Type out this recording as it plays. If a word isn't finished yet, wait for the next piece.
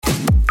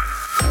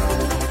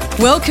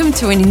Welcome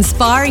to an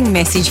inspiring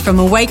message from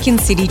Awaken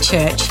City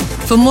Church.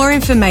 For more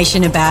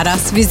information about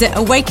us, visit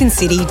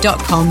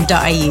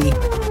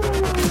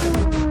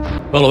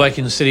awakencity.com.au. Well,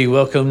 Awaken City,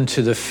 welcome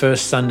to the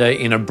first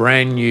Sunday in a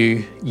brand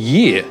new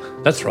year.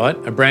 That's right,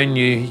 a brand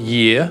new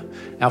year,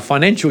 our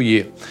financial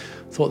year.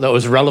 Thought that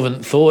was a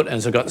relevant thought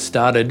as I got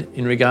started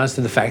in regards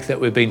to the fact that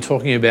we've been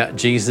talking about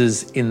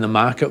Jesus in the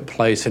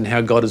marketplace and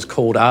how God has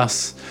called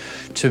us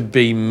to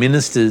be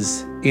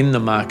ministers in the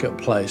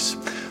marketplace.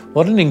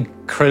 What an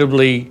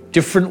incredibly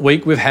different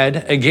week we've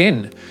had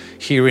again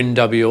here in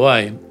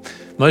WA.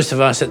 Most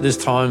of us at this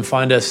time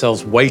find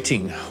ourselves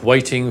waiting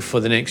for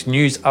the next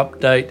news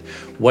update,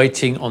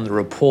 waiting on the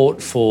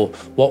report for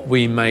what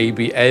we may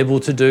be able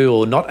to do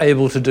or not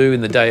able to do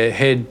in the day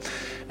ahead.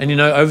 And you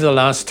know, over the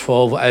last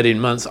 12 or 18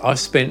 months, I've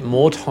spent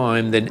more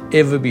time than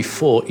ever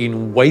before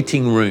in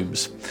waiting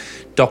rooms.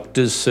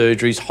 Doctors,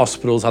 surgeries,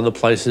 hospitals, other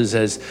places,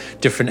 as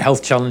different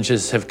health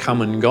challenges have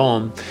come and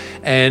gone.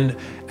 And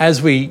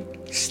as we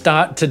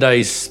start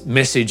today's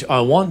message,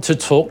 I want to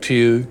talk to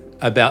you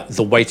about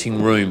the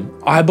waiting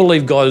room. I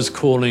believe God is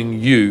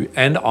calling you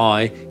and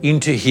I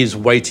into his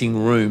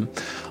waiting room.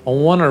 I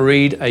want to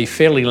read a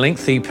fairly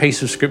lengthy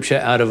piece of scripture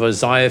out of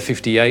Isaiah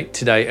 58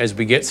 today as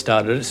we get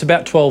started. It's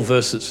about 12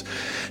 verses.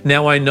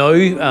 Now I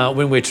know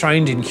when we're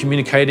trained in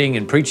communicating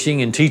and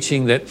preaching and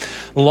teaching that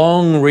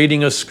long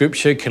reading of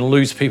scripture can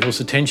lose people's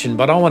attention,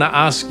 but I want to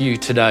ask you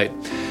today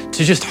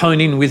to just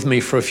hone in with me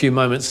for a few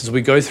moments as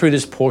we go through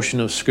this portion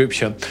of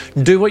scripture.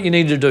 Do what you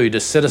need to do to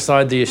set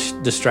aside the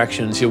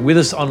distractions. You're with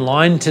us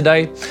online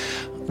today,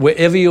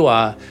 wherever you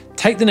are.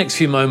 Take the next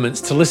few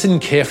moments to listen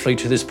carefully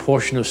to this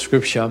portion of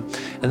scripture,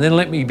 and then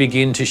let me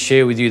begin to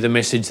share with you the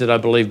message that I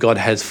believe God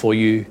has for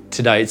you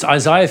today. It's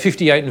Isaiah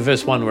 58 and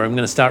verse 1, where I'm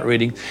going to start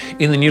reading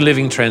in the New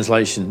Living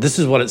Translation. This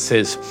is what it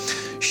says.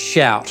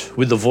 Shout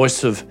with the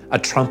voice of a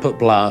trumpet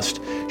blast.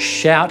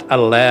 Shout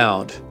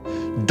aloud.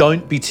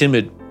 Don't be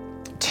timid.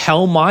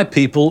 Tell my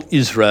people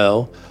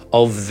Israel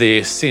of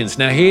their sins.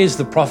 Now here's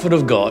the prophet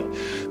of God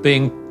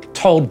being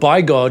told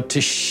by God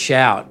to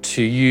shout,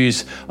 to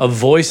use a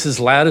voice as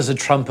loud as a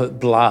trumpet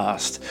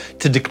blast,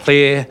 to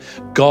declare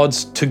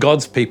to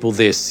God's people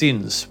their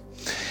sins.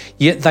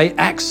 Yet they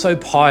act so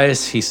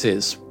pious, he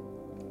says.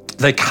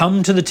 They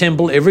come to the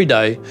temple every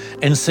day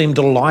and seem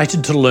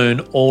delighted to learn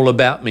all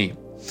about me.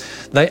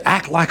 They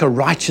act like a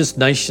righteous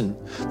nation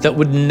that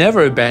would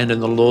never abandon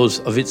the laws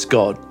of its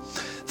God.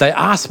 They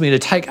ask me to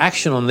take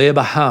action on their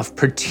behalf,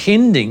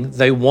 pretending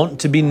they want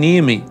to be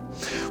near me.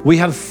 We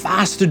have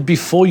fasted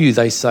before you,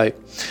 they say.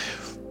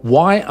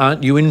 Why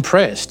aren't you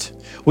impressed?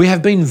 We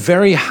have been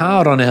very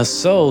hard on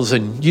ourselves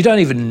and you don't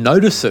even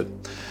notice it.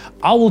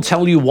 I will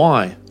tell you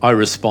why, I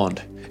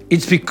respond.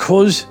 It's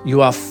because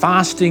you are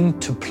fasting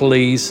to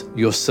please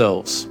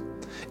yourselves.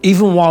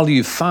 Even while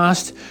you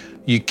fast,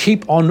 you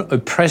keep on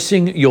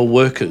oppressing your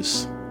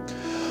workers.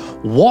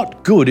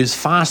 What good is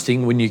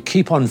fasting when you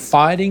keep on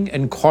fighting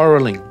and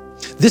quarreling?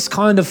 This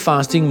kind of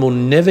fasting will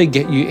never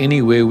get you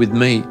anywhere with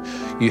me.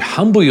 You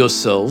humble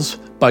yourselves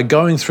by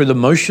going through the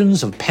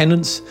motions of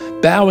penance,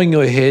 bowing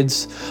your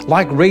heads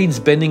like reeds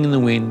bending in the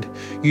wind.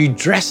 You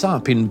dress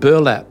up in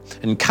burlap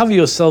and cover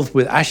yourself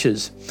with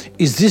ashes.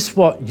 Is this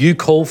what you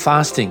call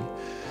fasting?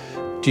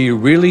 Do you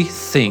really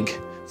think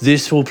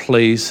this will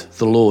please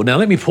the Lord? Now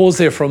let me pause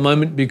there for a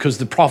moment, because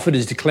the prophet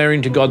is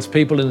declaring to God's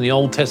people in the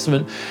Old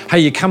Testament, hey,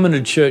 you're coming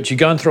to church, you're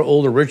going through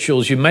all the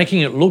rituals, you're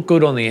making it look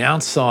good on the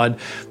outside,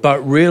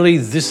 but really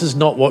this is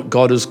not what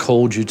God has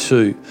called you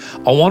to.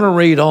 I want to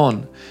read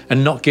on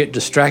and not get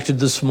distracted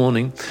this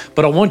morning,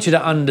 but I want you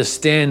to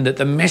understand that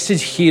the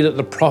message here that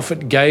the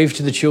prophet gave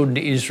to the children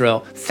of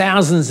Israel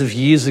thousands of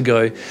years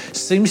ago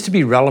seems to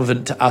be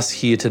relevant to us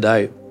here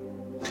today.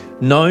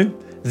 No,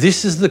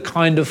 this is the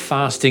kind of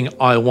fasting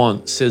I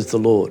want, says the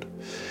Lord.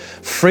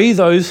 Free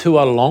those who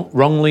are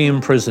wrongly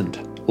imprisoned.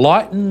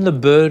 Lighten the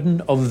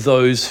burden of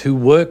those who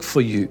work for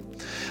you.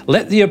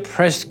 Let the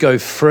oppressed go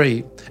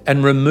free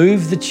and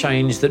remove the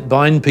chains that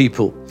bind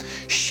people.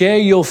 Share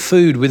your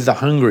food with the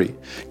hungry.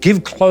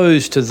 Give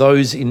clothes to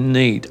those in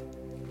need.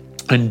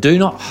 And do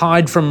not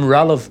hide from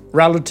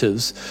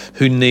relatives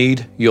who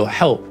need your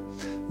help.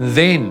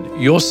 Then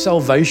your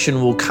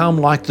salvation will come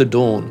like the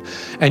dawn,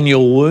 and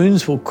your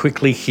wounds will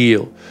quickly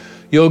heal.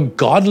 Your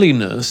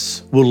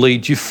godliness will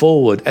lead you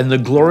forward, and the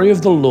glory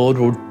of the Lord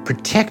will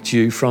protect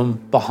you from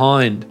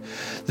behind.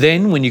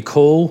 Then when you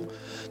call,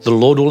 the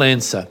Lord will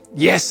answer.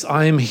 Yes,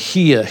 I am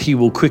here, he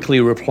will quickly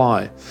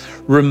reply.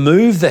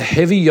 Remove the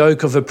heavy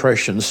yoke of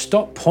oppression.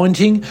 Stop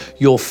pointing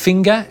your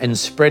finger and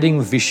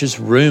spreading vicious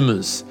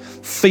rumors.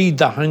 Feed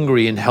the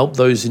hungry and help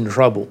those in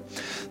trouble.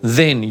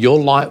 Then your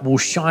light will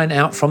shine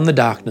out from the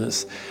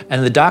darkness,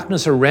 and the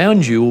darkness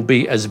around you will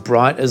be as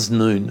bright as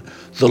noon.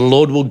 The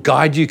Lord will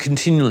guide you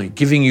continually,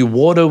 giving you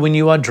water when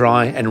you are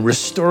dry and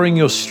restoring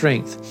your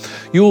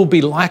strength. You will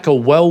be like a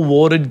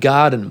well-watered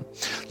garden,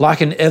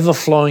 like an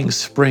ever-flowing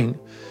spring.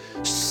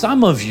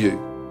 Some of you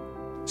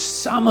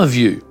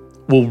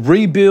will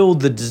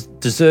rebuild the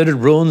deserted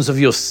ruins of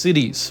your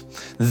cities.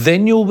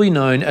 Then you'll be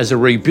known as a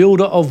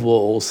rebuilder of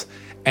walls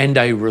and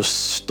a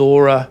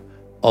restorer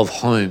of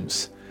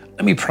homes.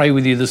 Let me pray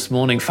with you this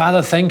morning.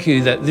 Father, thank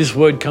you that this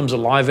word comes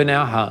alive in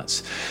our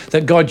hearts,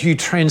 that God, you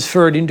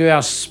transfer it into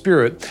our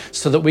spirit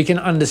so that we can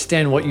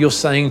understand what you're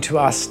saying to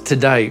us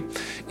today.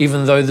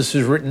 Even though this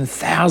was written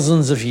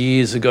thousands of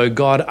years ago,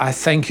 God, I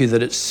thank you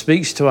that it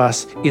speaks to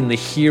us in the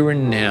here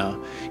and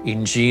now.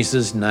 In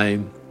Jesus'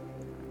 name,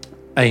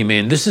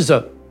 amen. This is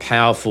a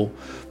powerful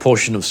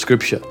portion of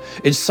Scripture.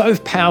 It's so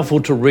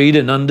powerful to read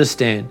and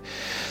understand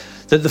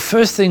that the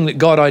first thing that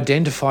God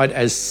identified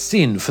as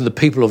sin for the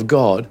people of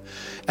God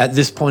at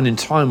this point in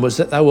time was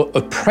that they were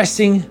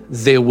oppressing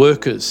their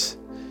workers.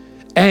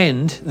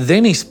 And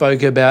then he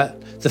spoke about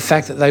the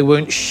fact that they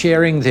weren't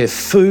sharing their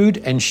food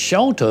and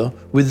shelter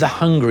with the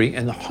hungry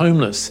and the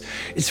homeless.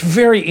 It's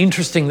very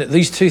interesting that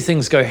these two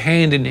things go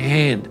hand in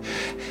hand.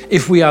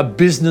 If we are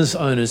business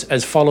owners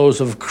as followers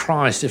of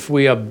Christ, if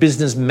we are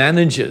business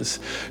managers,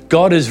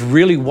 God is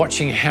really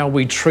watching how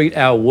we treat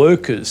our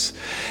workers.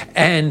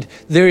 And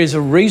there is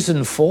a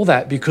reason for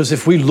that, because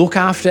if we look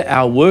after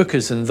our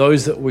workers and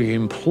those that we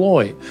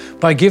employ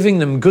by giving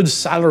them good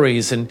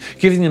salaries and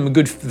giving them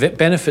good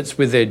benefits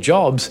with their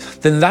jobs,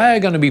 then they are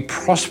going to be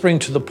prospering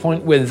to the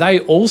point where they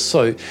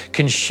also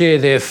can share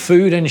their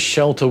food and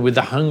shelter with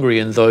the hungry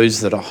and those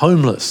that are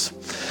homeless.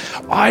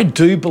 I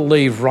do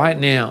believe right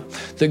now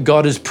that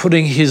God is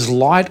putting his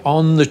light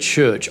on the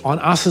church, on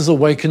us as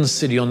Awaken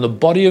City, on the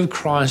body of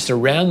Christ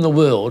around the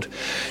world,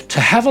 to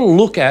have a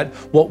look at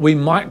what we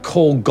might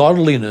call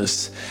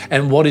godliness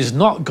and what is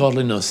not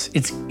godliness.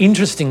 It's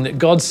interesting that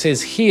God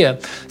says here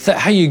that,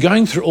 hey, you're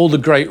going through all the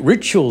great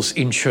rituals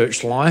in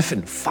church life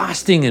and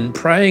fasting and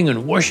praying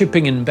and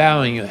worshiping and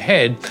bowing your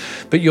head,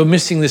 but you're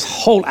missing this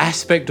whole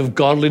aspect of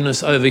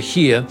godliness over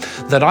here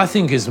that I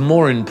think is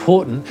more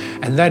important,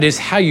 and that is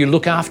how you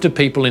look after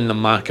people in the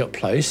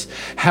marketplace,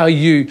 how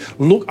you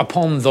look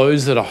upon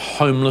those that are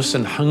homeless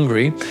and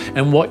hungry,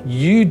 and what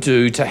you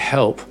do to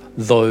help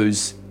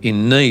those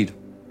in need.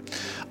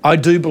 I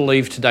do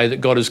believe today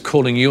that God is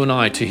calling you and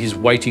I to his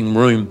waiting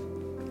room.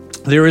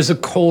 There is a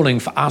calling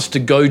for us to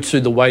go to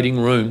the waiting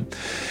room.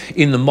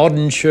 In the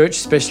modern church,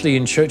 especially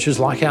in churches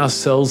like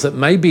ourselves that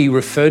may be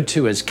referred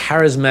to as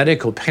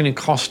charismatic or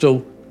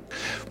Pentecostal,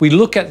 we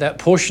look at that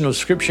portion of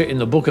Scripture in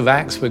the book of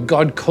Acts where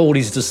God called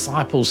his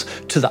disciples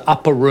to the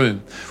upper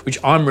room,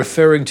 which I'm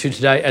referring to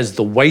today as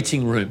the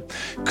waiting room,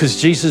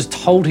 because Jesus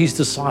told his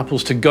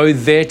disciples to go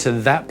there to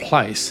that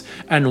place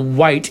and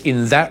wait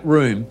in that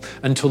room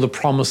until the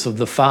promise of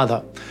the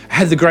Father. I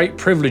had the great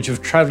privilege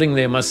of traveling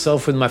there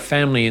myself with my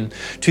family in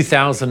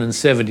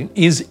 2007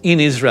 in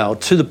Israel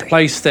to the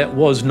place that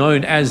was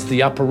known as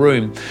the upper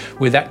room,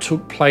 where that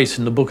took place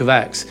in the book of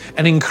Acts.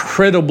 An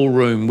incredible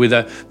room with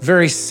a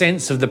very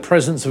sense of the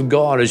presence of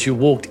God as you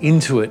walked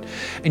into it.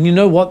 And you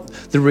know what?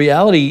 The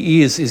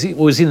reality is it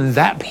was in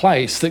that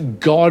place that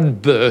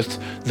God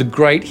birthed the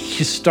great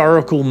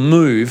historical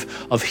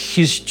move of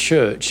his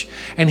church.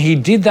 And he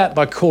did that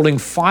by calling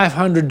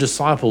 500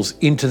 disciples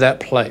into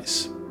that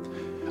place.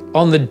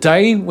 On the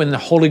day when the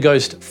Holy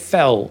Ghost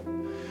fell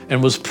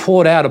and was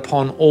poured out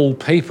upon all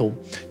people,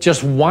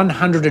 just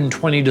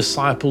 120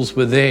 disciples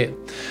were there.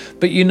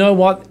 But you know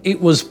what? It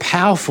was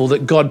powerful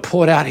that God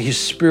poured out his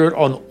Spirit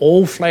on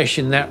all flesh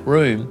in that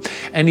room,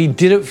 and he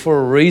did it for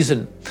a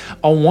reason.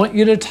 I want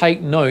you to take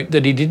note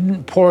that he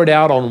didn't pour it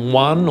out on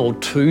one or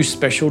two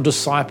special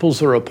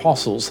disciples or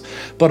apostles,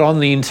 but on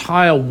the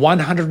entire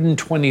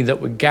 120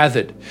 that were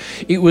gathered.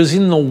 It was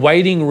in the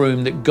waiting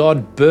room that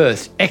God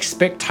birthed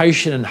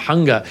expectation and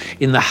hunger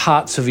in the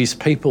hearts of his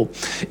people.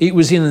 It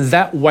was in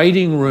that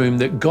waiting room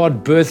that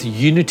God birthed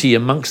unity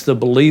amongst the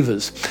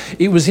believers.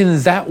 It was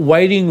in that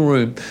waiting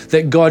room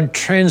that God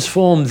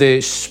transformed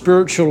their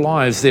spiritual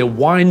lives, their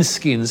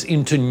wineskins,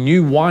 into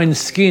new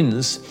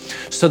wineskins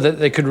so that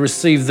they could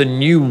receive the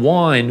new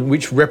wine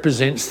which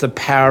represents the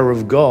power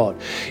of God.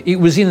 It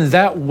was in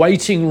that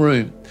waiting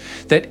room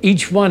that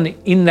each one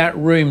in that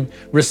room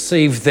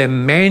received their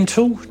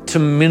mantle to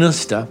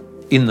minister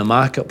in the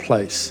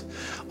marketplace.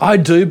 I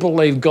do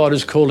believe God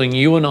is calling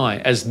you and I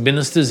as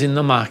ministers in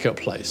the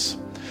marketplace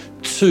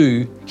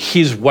to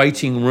his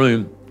waiting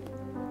room.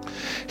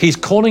 He's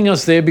calling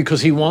us there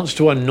because he wants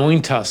to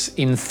anoint us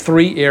in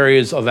three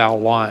areas of our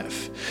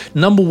life.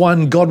 Number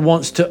one, God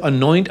wants to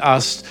anoint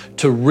us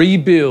to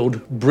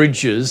rebuild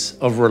bridges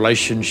of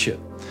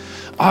relationship.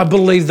 I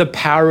believe the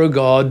power of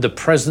God, the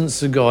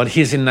presence of God,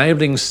 his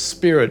enabling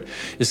Spirit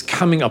is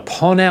coming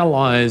upon our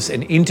lives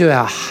and into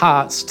our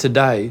hearts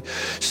today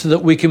so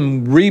that we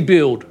can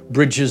rebuild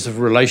bridges of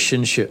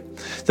relationship.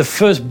 The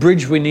first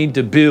bridge we need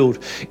to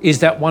build is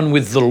that one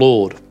with the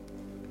Lord.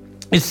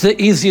 It's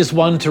the easiest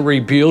one to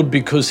rebuild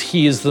because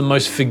he is the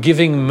most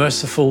forgiving,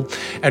 merciful,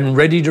 and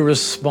ready to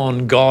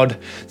respond God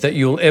that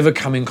you'll ever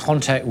come in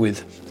contact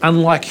with.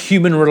 Unlike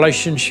human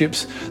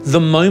relationships, the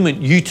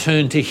moment you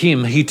turn to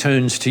him, he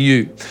turns to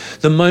you.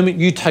 The moment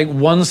you take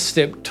one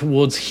step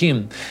towards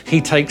him, he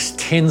takes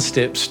 10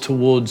 steps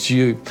towards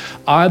you.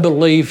 I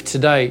believe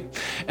today,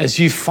 as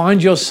you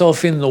find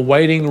yourself in the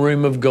waiting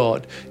room of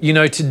God, you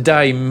know,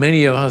 today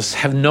many of us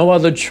have no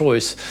other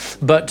choice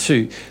but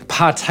to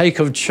partake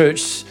of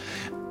church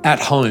at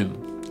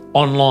home.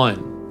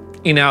 online,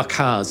 in our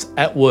cars,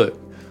 at work,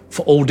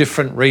 for all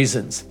different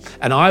reasons.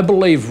 And I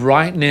believe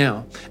right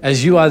now,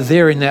 as you are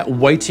there in that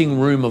waiting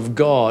room of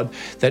God,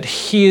 that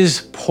He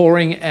is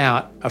pouring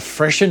out a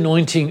fresh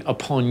anointing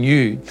upon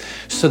you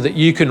so that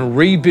you can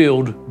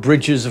rebuild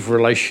bridges of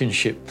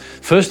relationship.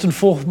 First and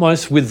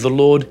foremost with the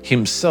Lord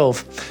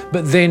Himself,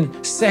 but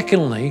then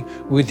secondly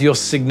with your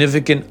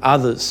significant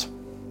others.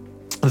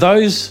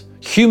 Those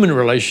human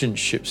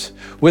relationships,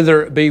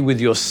 whether it be with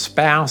your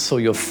spouse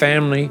or your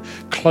family,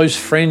 close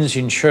friends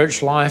in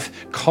church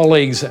life,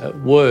 colleagues at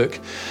work,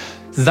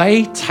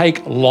 they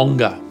take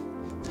longer.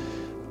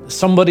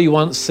 Somebody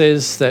once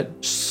says that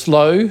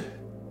slow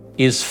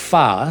is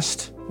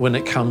fast when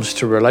it comes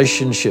to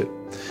relationship.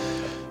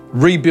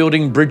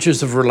 Rebuilding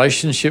bridges of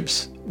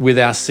relationships with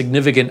our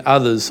significant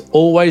others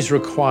always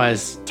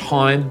requires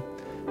time,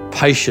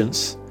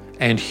 patience,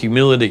 and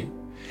humility.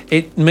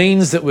 It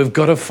means that we've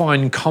got to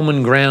find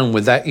common ground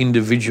with that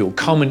individual,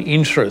 common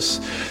interests,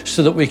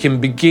 so that we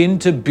can begin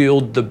to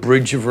build the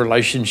bridge of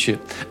relationship.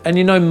 And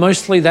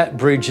mostly that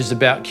bridge is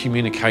about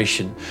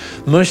communication.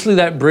 Mostly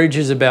that bridge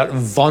is about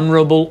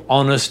vulnerable,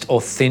 honest,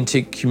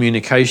 authentic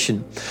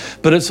communication.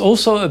 But it's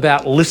also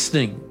about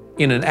listening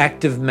in an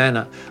active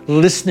manner,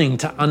 listening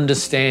to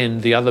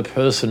understand the other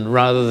person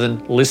rather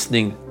than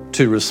listening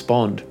to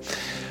respond.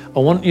 I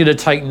want you to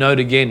take note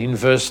again in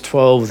verse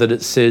 12 that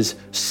it says,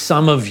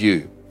 "Some of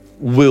you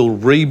will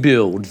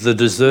rebuild the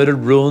deserted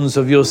ruins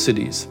of your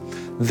cities.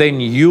 Then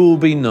you will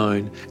be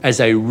known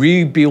as a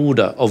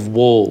rebuilder of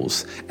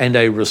walls and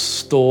a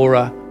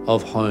restorer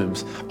of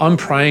homes." I'm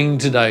praying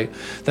today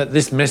that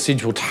this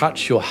message will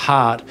touch your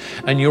heart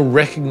and you'll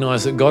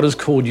recognize that God has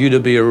called you to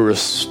be a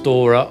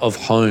restorer of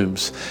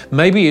homes.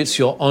 Maybe it's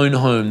your own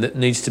home that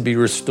needs to be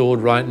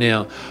restored right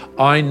now.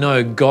 I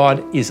know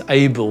God is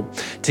able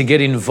to get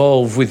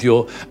involved with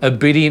your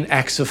obedient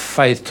acts of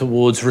faith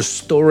towards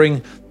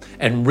restoring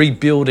and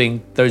rebuilding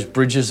those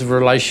bridges of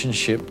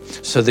relationship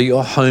so that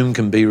your home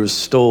can be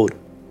restored.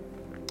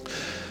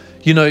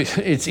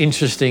 It's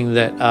interesting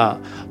that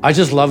I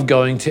just love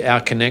going to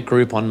our Connect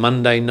group on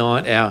Monday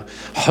night. Our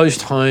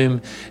host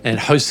home and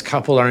host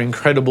couple are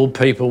incredible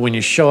people. When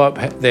you show up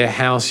at their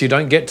house, you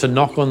don't get to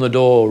knock on the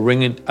door or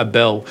ring a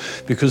bell,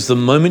 because the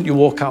moment you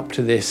walk up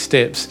to their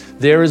steps,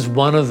 there is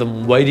one of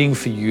them waiting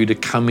for you to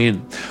come in.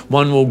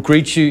 One will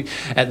greet you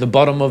at the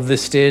bottom of the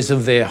stairs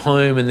of their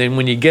home, and then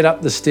when you get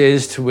up the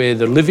stairs to where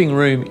the living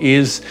room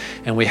is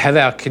and we have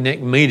our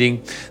Connect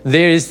meeting,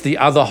 there is the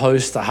other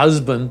host, the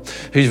husband,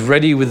 who's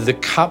ready with the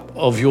cup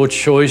of your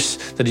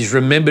choice that he's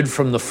remembered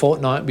from the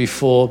fortnight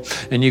before,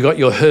 and you got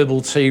your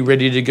herbal tea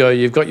ready to go,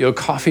 you've got your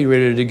coffee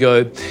ready to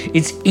go.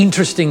 It's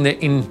interesting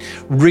that in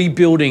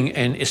rebuilding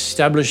and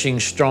establishing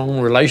strong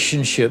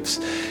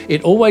relationships,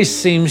 it always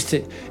seems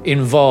to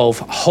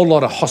involve a whole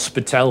lot of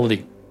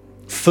hospitality,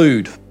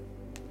 food,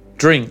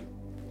 drink,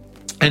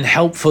 and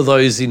help for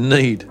those in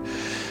need.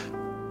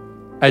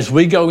 As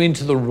we go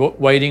into the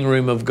waiting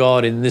room of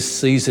God in this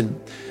season,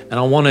 and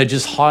I want to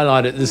just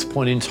highlight at this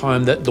point in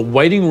time that the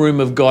waiting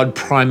room of God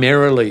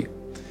primarily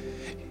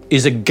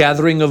is a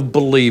gathering of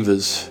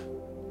believers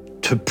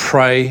to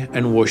pray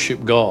and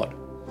worship God.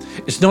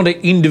 It's not an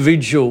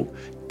individual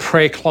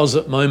prayer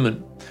closet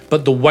moment,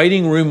 but the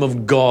waiting room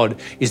of God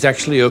is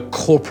actually a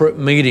corporate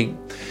meeting.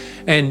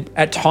 And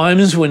at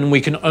times when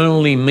we can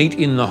only meet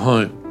in the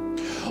home,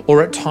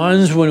 or at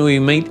times when we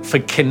meet for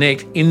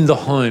Connect in the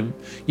home,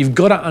 you've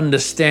got to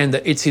understand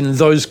that it's in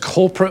those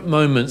corporate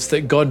moments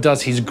that God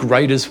does His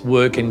greatest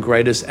work and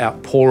greatest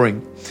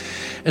outpouring.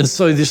 And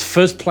so this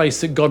first place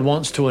that God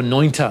wants to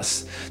anoint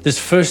us, this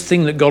first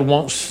thing that God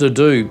wants to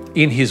do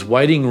in His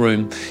waiting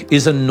room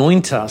is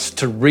anoint us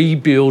to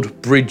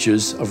rebuild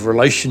bridges of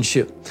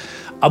relationship.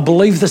 I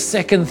believe the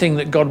second thing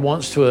that God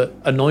wants to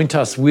anoint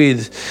us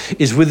with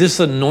is with this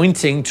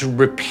anointing to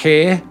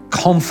repair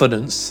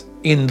confidence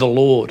in the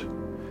Lord.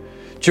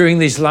 During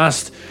these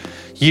last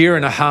year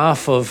and a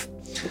half of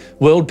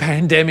world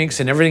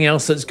pandemics and everything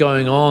else that's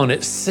going on,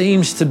 it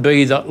seems to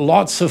be that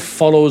lots of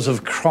followers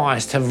of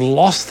Christ have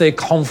lost their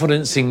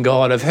confidence in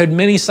God. I've heard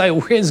many say,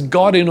 where's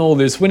God in all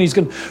this? When He's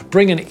going to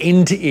bring an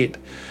end to it?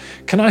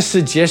 Can I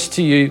suggest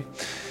to you,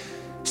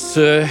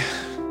 sir,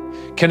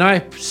 can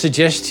I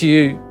suggest to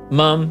you,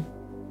 mum,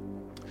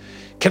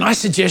 can I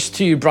suggest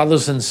to you,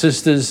 brothers and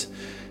sisters,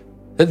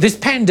 that this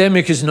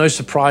pandemic is no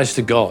surprise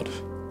to God.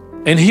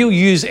 And He'll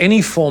use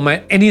any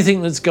format,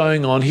 anything that's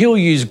going on. He'll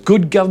use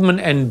good government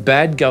and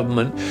bad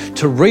government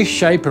to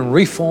reshape and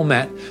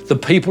reformat the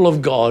people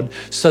of God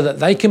so that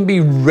they can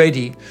be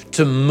ready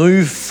to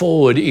move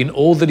forward in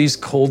all that He's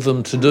called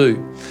them to do.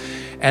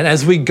 And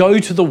as we go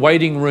to the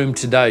waiting room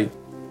today,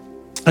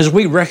 as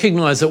we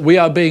recognize that we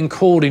are being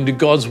called into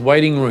God's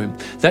waiting room,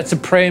 that's a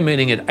prayer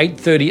meeting at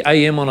 8:30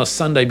 a.m. on a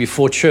Sunday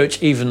before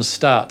church even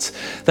starts.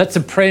 That's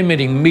a prayer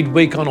meeting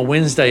midweek on a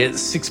Wednesday at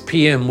 6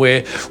 p.m.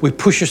 where we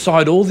push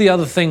aside all the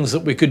other things that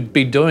we could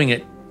be doing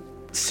at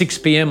 6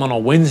 p.m. on a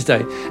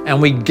Wednesday,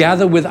 and we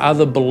gather with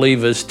other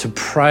believers to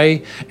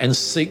pray and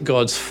seek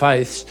God's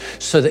face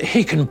so that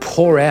He can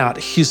pour out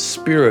His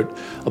Spirit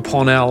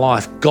upon our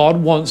life.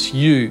 God wants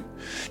you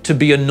to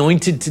be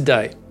anointed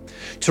today,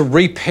 to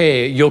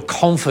repair your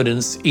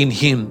confidence in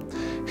him.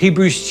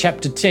 Hebrews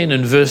chapter 10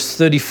 and verse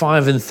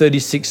 35 and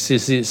 36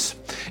 says this.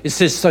 It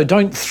says, so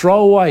don't throw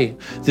away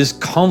this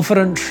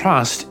confident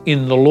trust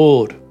in the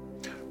Lord.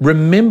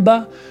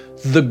 Remember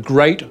the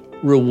great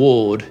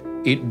reward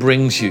it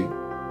brings you.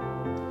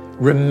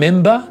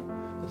 Remember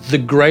the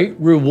great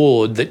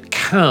reward that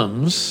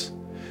comes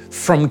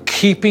from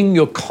keeping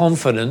your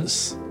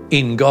confidence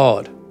in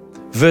God.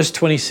 Verse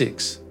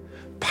 26,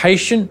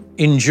 patient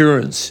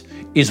endurance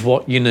is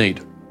what you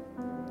need,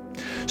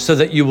 so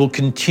that you will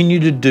continue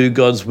to do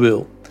God's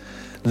will.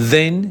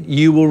 Then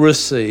you will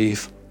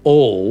receive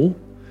all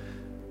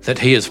that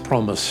he has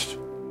promised.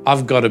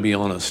 I've got to be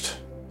honest.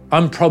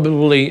 I'm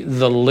probably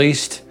the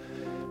least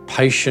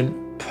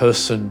patient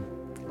person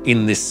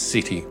in this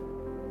city.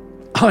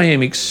 I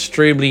am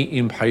extremely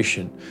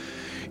impatient.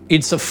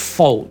 It's a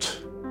fault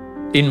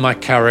in my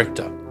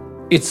character.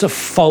 It's a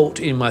fault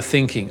in my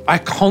thinking. I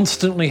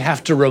constantly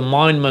have to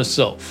remind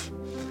myself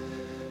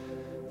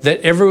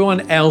that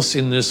everyone else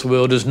in this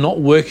world is not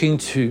working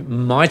to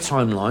my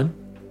timeline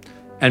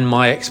and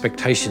my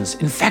expectations.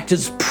 In fact,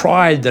 it's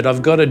pride that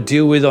I've got to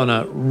deal with on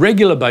a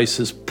regular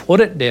basis, put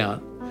it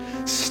down,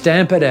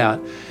 stamp it out,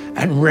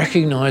 and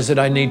recognize that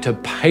I need to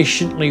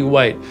patiently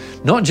wait,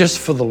 not just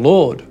for the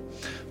Lord,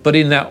 but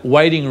in that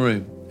waiting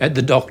room at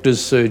the doctor's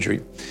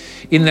surgery,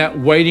 in that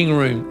waiting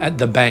room at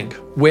the bank,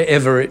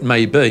 wherever it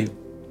may be.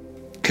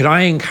 Could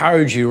I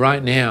encourage you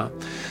right now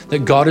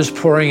that God is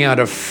pouring out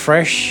a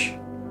fresh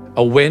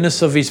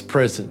awareness of his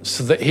presence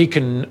so that he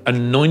can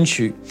anoint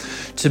you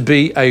to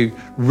be a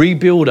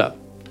rebuilder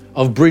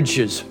of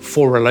bridges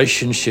for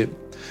relationship,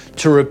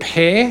 to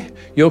repair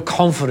your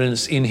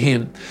confidence in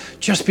him.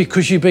 Just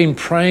because you've been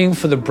praying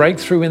for the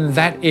breakthrough in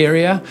that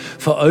area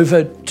for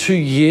over 2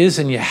 years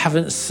and you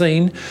haven't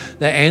seen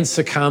the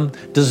answer come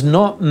does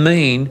not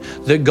mean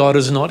that God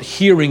is not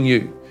hearing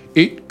you.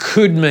 It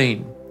could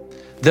mean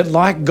that,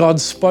 like God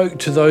spoke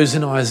to those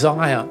in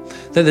Isaiah,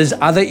 that there's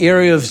other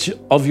areas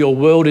of your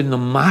world in the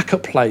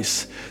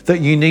marketplace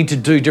that you need to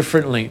do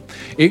differently.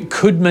 It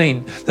could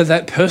mean that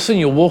that person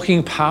you're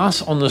walking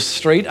past on the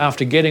street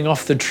after getting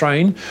off the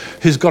train,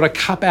 who's got a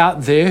cup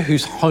out there,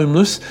 who's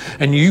homeless,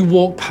 and you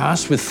walk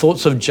past with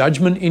thoughts of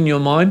judgment in your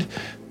mind,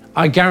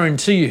 I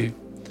guarantee you,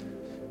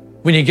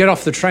 when you get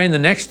off the train the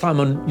next time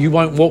and you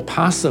won't walk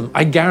past them,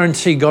 I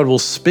guarantee God will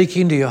speak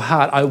into your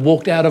heart. I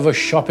walked out of a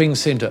shopping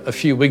centre a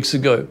few weeks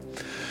ago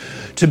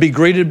to be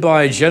greeted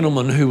by a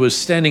gentleman who was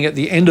standing at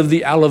the end of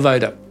the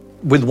elevator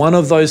with one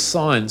of those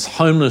signs,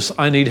 homeless,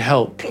 I need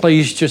help,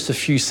 please, just a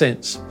few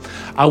cents.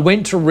 I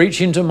went to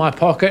reach into my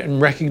pocket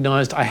and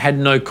recognized I had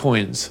no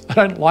coins. I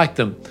don't like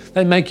them.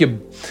 They make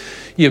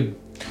your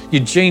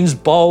jeans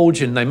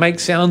bulge and they make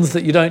sounds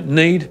that you don't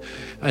need.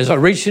 As I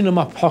reached into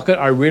my pocket,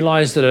 I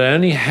realized that I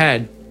only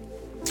had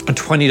a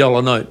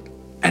 $20 note.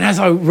 And as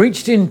I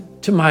reached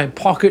into my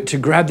pocket to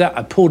grab that,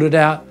 I pulled it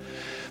out.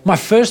 My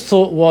first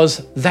thought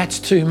was, that's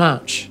too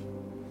much.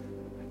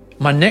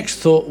 My next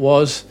thought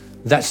was,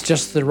 that's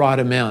just the right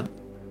amount.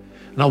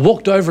 And I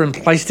walked over and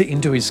placed it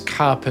into his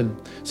cup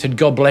and said,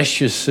 God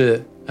bless you,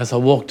 sir, as I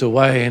walked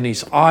away. And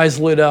his eyes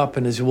lit up,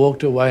 and as he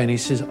walked away, and he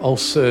says, oh,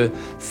 sir,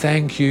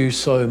 thank you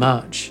so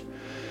much.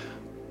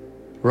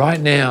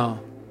 Right now,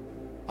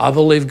 I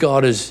believe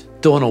God is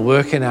doing a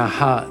work in our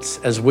hearts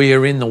as we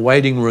are in the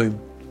waiting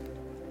room.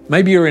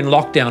 Maybe you're in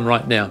lockdown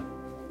right now,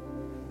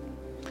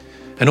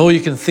 and all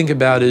you can think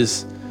about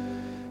is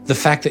the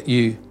fact that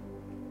you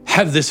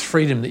have this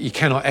freedom that you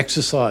cannot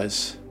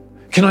exercise.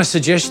 Can I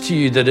suggest to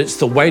you that it's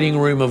the waiting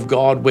room of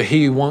God where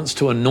he wants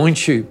to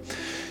anoint you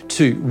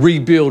to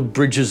rebuild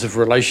bridges of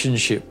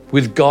relationship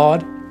with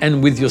God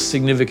and with your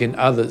significant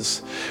others,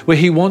 where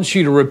he wants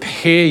you to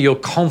repair your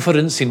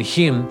confidence in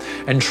him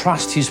and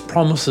trust his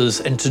promises.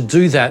 And to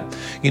do that,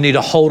 you need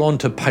to hold on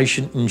to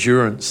patient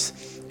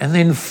endurance. And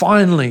then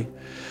finally,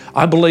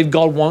 I believe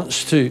God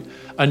wants to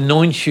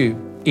anoint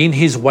you in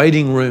his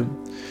waiting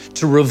room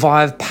to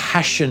revive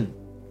passion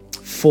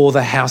for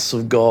the house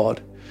of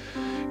God.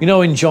 You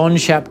know, in John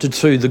chapter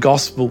 2, the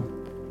gospel,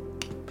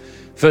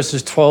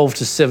 verses 12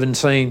 to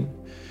 17,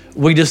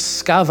 we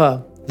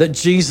discover that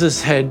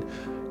Jesus had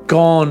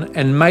gone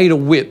and made a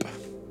whip,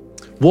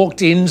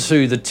 walked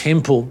into the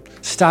temple,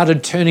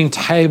 started turning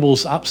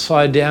tables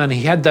upside down.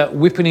 He had that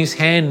whip in his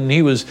hand and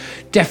he was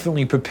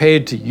definitely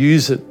prepared to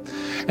use it.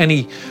 And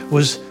he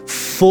was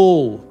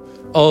full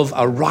of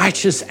a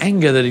righteous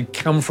anger that had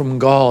come from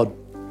God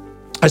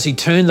as he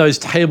turned those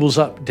tables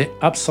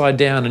upside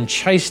down and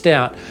chased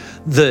out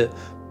the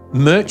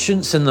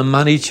merchants and the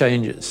money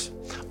changers.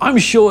 I'm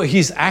sure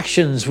his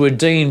actions were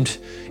deemed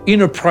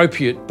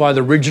inappropriate by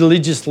the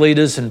religious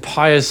leaders and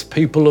pious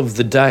people of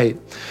the day.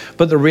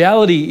 But the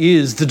reality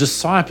is the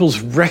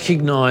disciples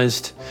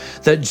recognized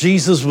that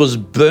Jesus was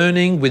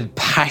burning with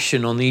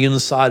passion on the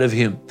inside of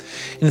him.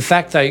 In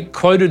fact, they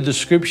quoted the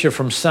scripture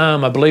from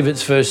Psalm, I believe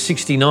it's verse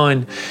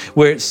 69,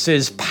 where it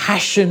says,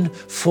 passion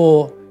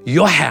for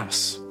your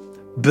house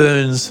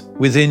burns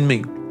within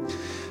me.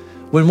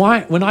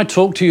 When I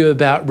talk to you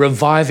about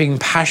reviving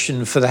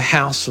passion for the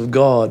house of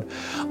God,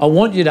 I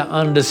want you to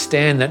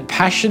understand that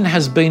passion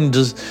has been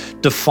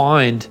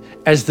defined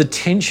as the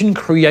tension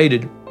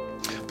created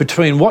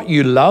between what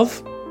you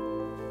love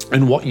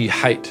and what you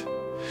hate.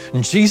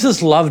 And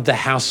Jesus loved the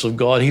house of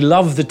God. He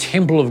loved the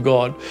temple of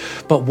God.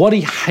 But what he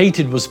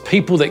hated was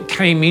people that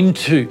came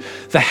into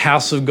the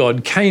house of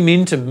God, came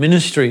into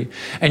ministry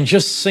and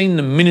just seen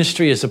the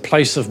ministry as a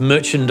place of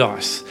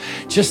merchandise,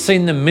 just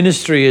seen the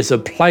ministry as a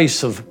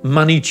place of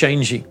money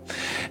changing.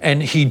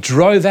 And he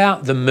drove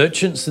out the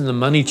merchants and the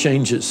money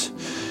changers.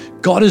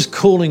 God is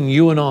calling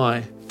you and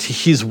I to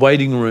his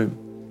waiting room.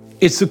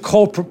 It's a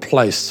corporate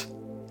place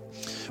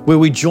where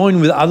we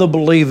join with other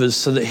believers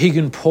so that he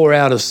can pour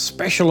out a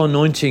special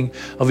anointing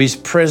of his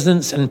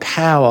presence and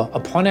power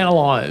upon our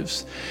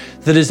lives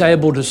that is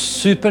able to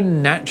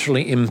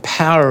supernaturally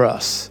empower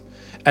us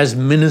as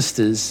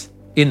ministers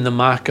in the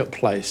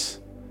marketplace.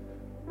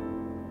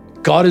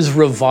 God is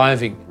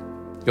reviving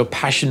your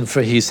passion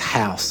for his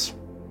house.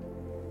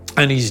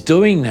 And he's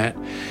doing that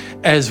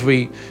as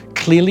we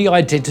clearly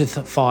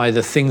identify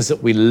the things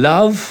that we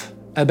love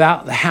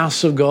about the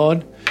house of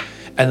God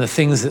and the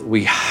things that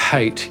we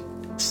hate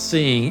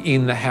seeing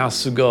in the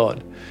house of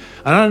God.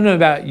 I don't know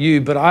about you,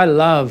 but I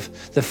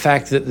love the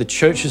fact that the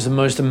church is the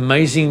most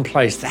amazing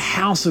place. The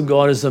house of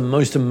God is the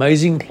most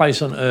amazing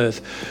place on earth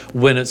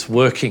when it's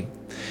working.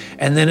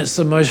 And then it's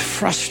the most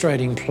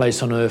frustrating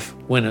place on earth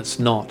when it's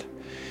not.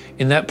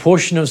 In that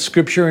portion of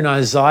scripture in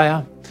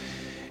Isaiah,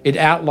 it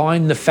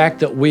outlined the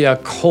fact that we are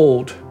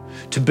called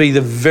to be the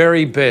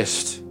very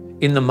best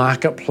in the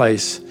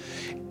marketplace,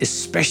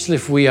 especially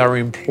if we are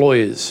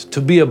employers, to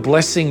be a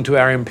blessing to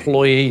our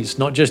employees,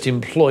 not just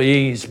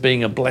employees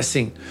being a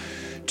blessing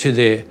to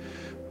their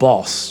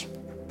boss.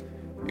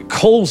 It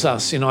calls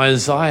us in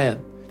Isaiah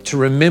to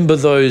remember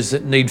those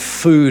that need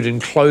food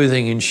and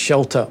clothing and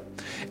shelter.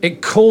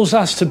 It calls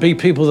us to be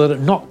people that are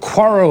not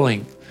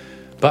quarreling,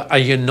 but are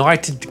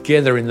united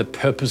together in the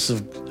purpose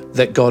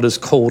that God has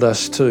called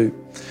us to.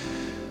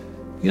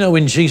 You know,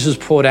 when Jesus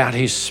poured out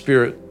his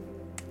Spirit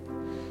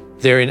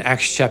there in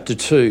Acts chapter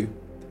 2,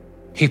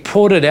 he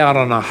poured it out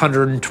on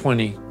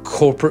 120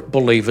 corporate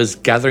believers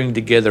gathering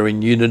together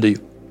in unity,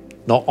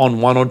 not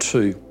on one or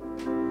two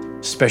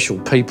special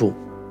people.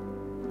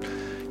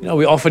 You know,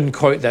 we often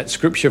quote that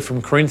scripture from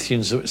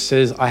Corinthians that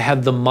says, I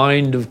have the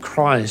mind of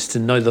Christ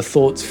and know the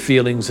thoughts,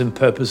 feelings, and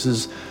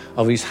purposes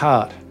of his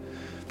heart.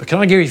 But can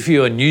I give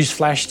you a news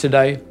flash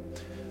today?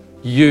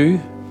 You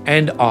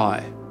and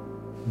I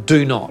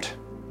do not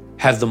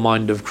have the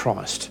mind of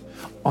Christ.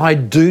 I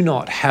do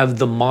not have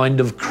the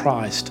mind of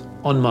Christ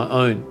on my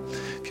own.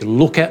 If you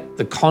look at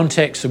the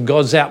context of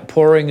God's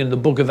outpouring in the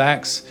book of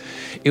Acts,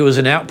 it was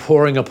an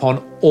outpouring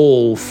upon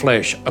all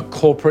flesh, a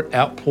corporate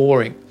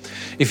outpouring.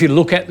 If you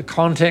look at the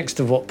context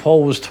of what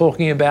Paul was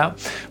talking about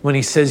when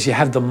he says you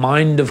have the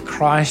mind of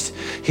Christ,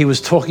 he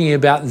was talking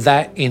about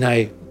that in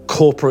a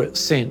corporate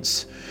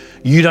sense.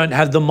 You don't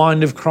have the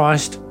mind of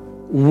Christ,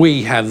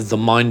 we have the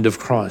mind of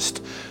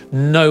Christ.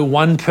 No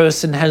one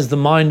person has the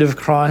mind of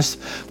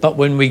Christ, but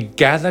when we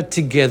gather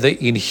together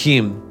in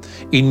him,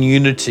 in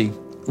unity,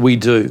 we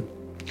do.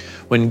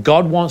 When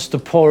God wants to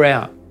pour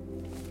out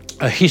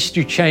a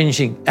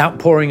history-changing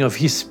outpouring of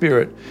his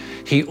Spirit,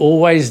 he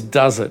always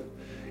does it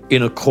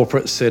in a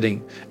corporate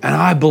setting. And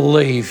I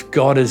believe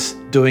God is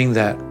doing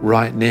that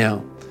right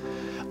now.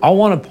 I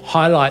want to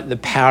highlight the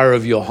power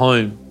of your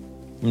home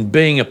and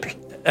being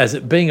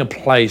a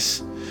place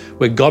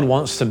where God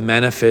wants to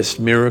manifest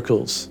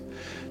miracles.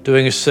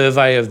 Doing a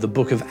survey of the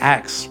book of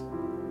Acts,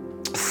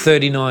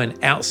 39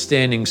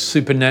 outstanding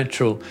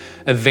supernatural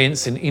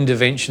events and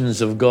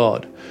interventions of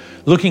God.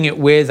 Looking at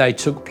where they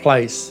took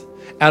place,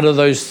 out of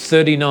those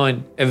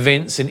 39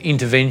 events and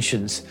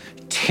interventions,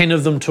 10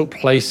 of them took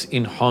place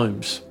in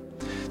homes.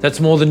 That's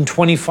more than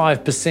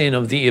 25%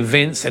 of the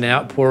events and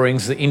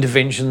outpourings, the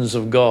interventions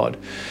of God.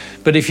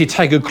 But if you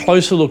take a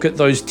closer look at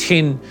those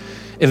 10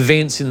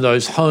 events in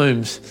those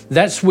homes,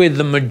 that's where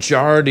the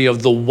majority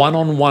of the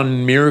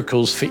one-on-one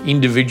miracles for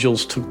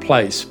individuals took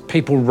place.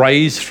 People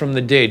raised from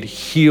the dead,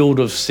 healed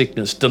of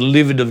sickness,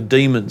 delivered of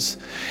demons.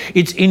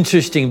 It's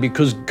interesting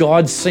because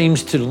God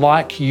seems to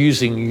like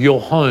using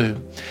your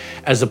home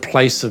as a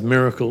place of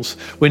miracles.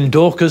 When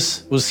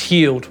Dorcas was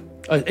healed,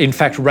 in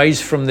fact,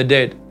 raised from the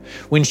dead,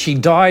 when she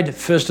died,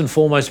 first and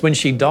foremost, when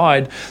she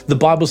died, the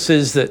Bible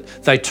says that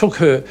they took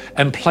her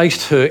and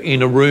placed her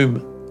in a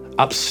room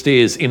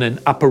upstairs, in an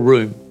upper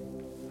room.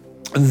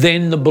 And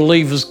then the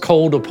believers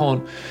called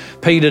upon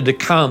Peter to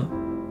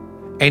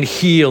come and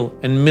heal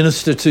and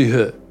minister to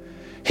her.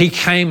 He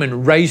came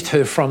and raised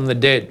her from the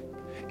dead.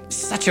 It's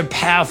such a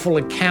powerful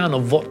account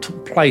of what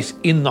took place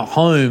in the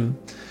home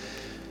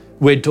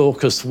where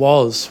Dorcas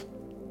was.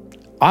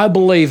 I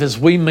believe as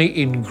we meet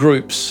in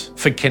groups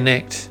for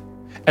Connect,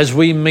 as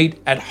we meet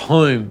at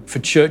home for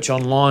church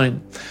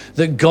online,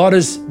 that God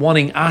is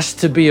wanting us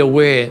to be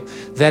aware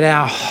that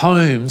our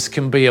homes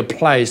can be a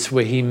place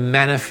where He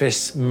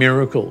manifests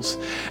miracles.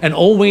 And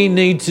all we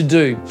need to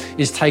do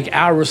is take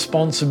our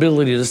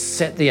responsibility to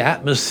set the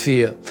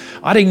atmosphere.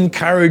 I'd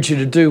encourage you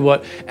to do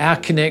what our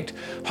Connect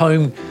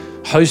Home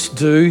hosts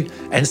do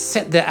and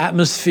set the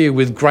atmosphere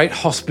with great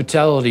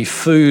hospitality,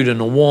 food and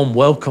a warm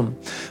welcome,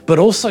 but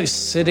also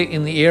set it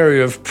in the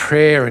area of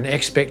prayer and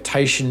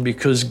expectation,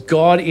 because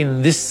God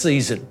in this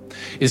season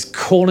is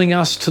calling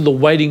us to the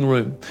waiting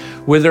room,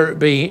 whether it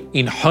be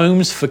in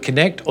homes for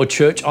Connect or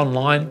church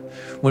online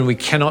when we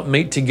cannot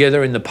meet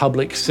together in the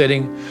public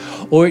setting,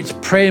 or it's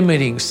prayer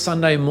meetings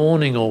Sunday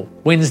morning or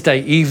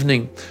Wednesday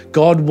evening.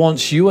 God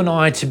wants you and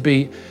I to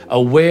be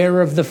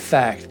aware of the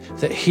fact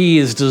that He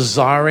is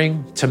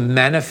desiring to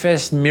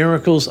manifest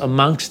miracles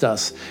amongst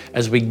us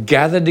as we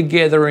gather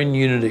together in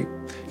unity.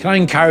 Can I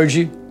encourage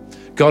you?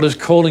 God is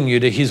calling you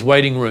to His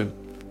waiting room.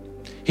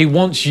 He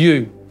wants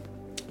you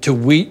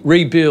to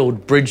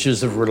rebuild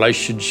bridges of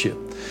relationship.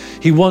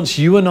 He wants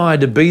you and I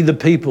to be the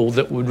people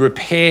that would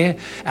repair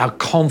our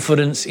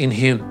confidence in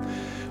Him.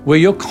 Where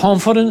your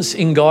confidence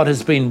in God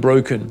has been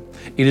broken,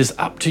 it is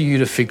up to you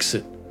to fix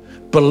it.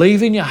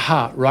 Believe in your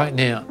heart right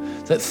now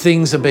that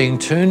things are being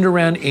turned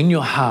around in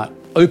your heart,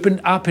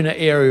 opened up in an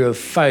area of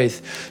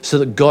faith so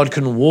that God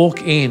can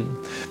walk in,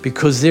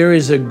 because there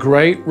is a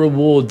great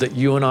reward that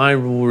you and I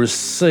will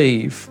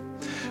receive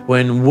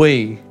when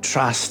we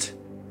trust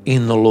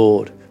in the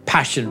Lord.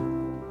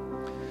 Passion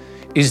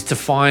is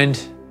defined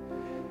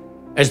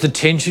as the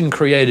tension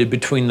created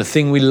between the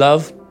thing we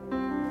love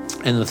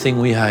and the thing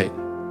we hate.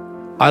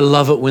 I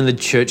love it when the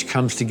church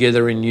comes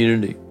together in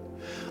unity.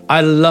 I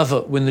love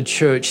it when the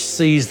church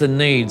sees the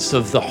needs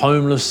of the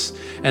homeless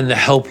and the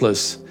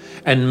helpless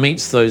and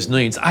meets those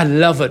needs. I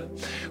love it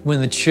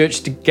when the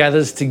church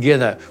gathers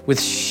together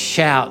with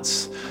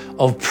shouts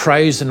of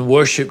praise and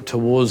worship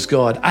towards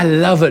God. I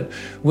love it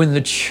when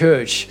the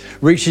church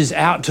reaches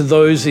out to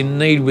those in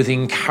need with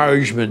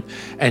encouragement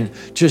and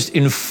just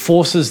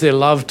enforces their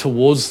love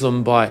towards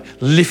them by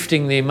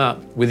lifting them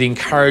up with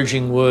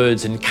encouraging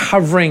words and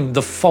covering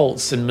the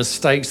faults and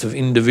mistakes of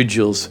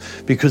individuals,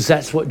 because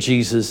that's what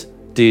Jesus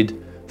did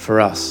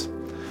for us.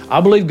 I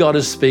believe God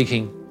is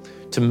speaking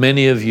to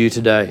many of you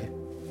today,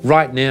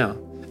 right now,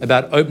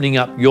 about opening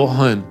up your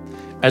home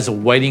as a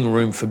waiting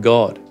room for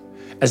God,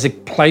 as a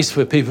place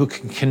where people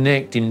can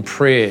connect in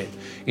prayer,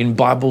 in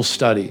Bible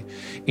study,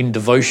 in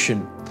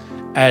devotion,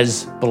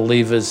 as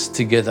believers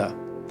together.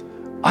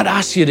 I'd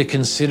ask you to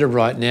consider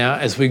right now,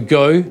 as we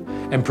go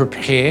and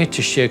prepare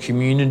to share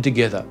communion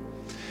together,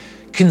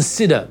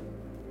 consider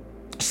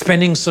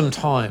spending some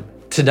time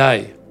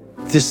today,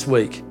 this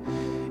week,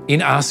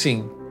 in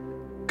asking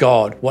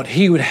God what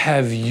He would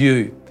have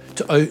you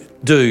to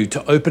do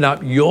to open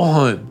up your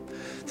home,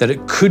 that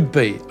it could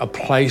be a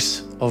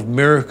place of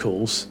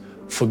miracles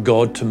for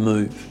God to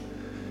move.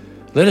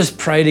 Let us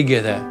pray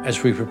together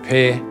as we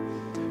prepare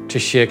to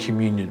share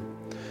communion.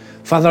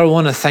 Father, I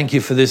want to thank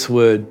You for this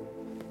word,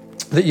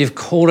 that You've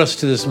called us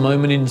to this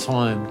moment in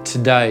time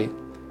today,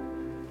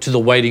 to the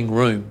waiting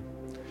room,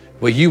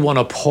 where You want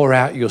to pour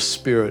out Your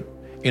Spirit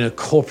in a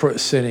corporate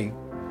setting,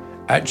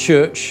 at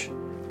church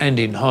and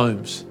in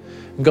homes.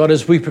 And God,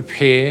 as we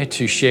prepare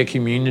to share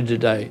communion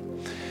today,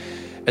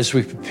 as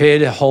we prepare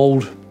to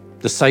hold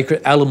the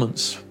sacred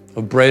elements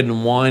of bread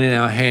and wine in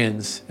our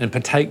hands and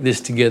partake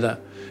this together,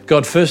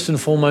 God, first and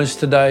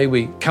foremost today,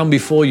 we come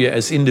before You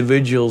as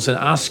individuals and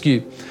ask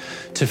You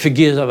to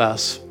forgive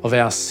us of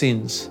our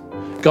sins.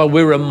 God,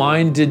 we're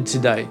reminded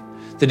today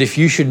that if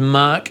You should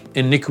mark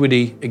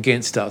iniquity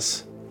against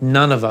us,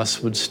 none of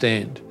us would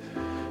stand.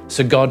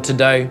 So God,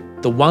 today,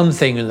 the one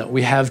thing that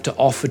we have to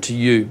offer to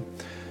You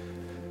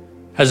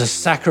as a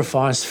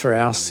sacrifice for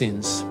our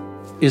sins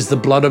is the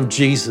blood of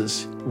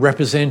Jesus,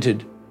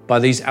 represented by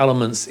these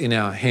elements in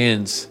our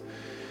hands.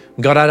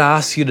 God, I'd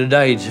ask You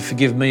today to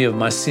forgive me of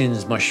my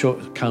sins, my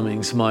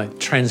shortcomings, my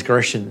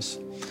transgressions.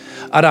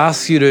 I'd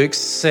ask You to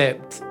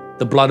accept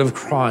the blood of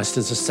Christ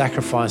as a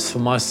sacrifice for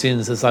my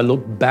sins as I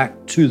look back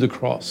to the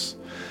cross.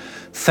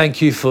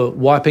 Thank You for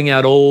wiping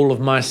out all of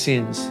my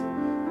sins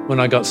when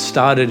I got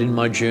started in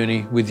my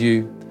journey with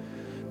You.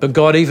 But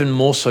God, even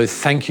more so,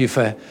 thank You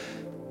for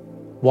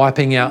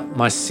wiping out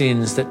my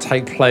sins that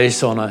take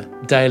place on a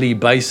daily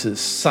basis,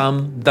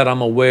 some that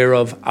I'm aware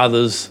of,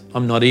 others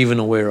I'm not even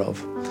aware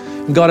of.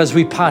 And God, as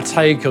we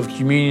partake of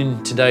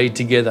communion today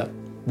together,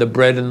 the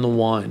bread and the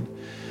wine,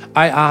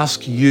 I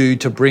ask You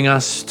to bring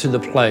us to the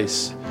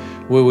place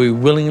where we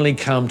willingly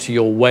come to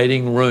Your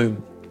waiting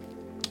room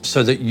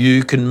so that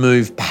You can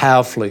move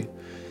powerfully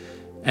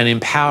and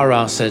empower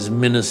us as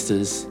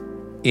ministers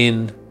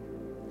in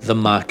the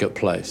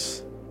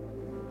marketplace.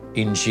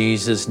 In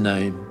Jesus'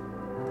 name,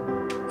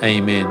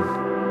 amen.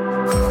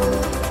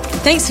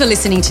 Thanks for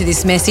listening to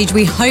this message.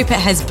 We hope it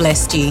has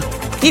blessed you.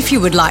 If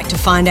you would like to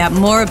find out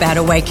more about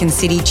Awaken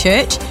City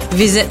Church,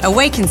 visit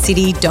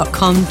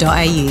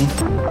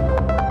awakencity.com.au.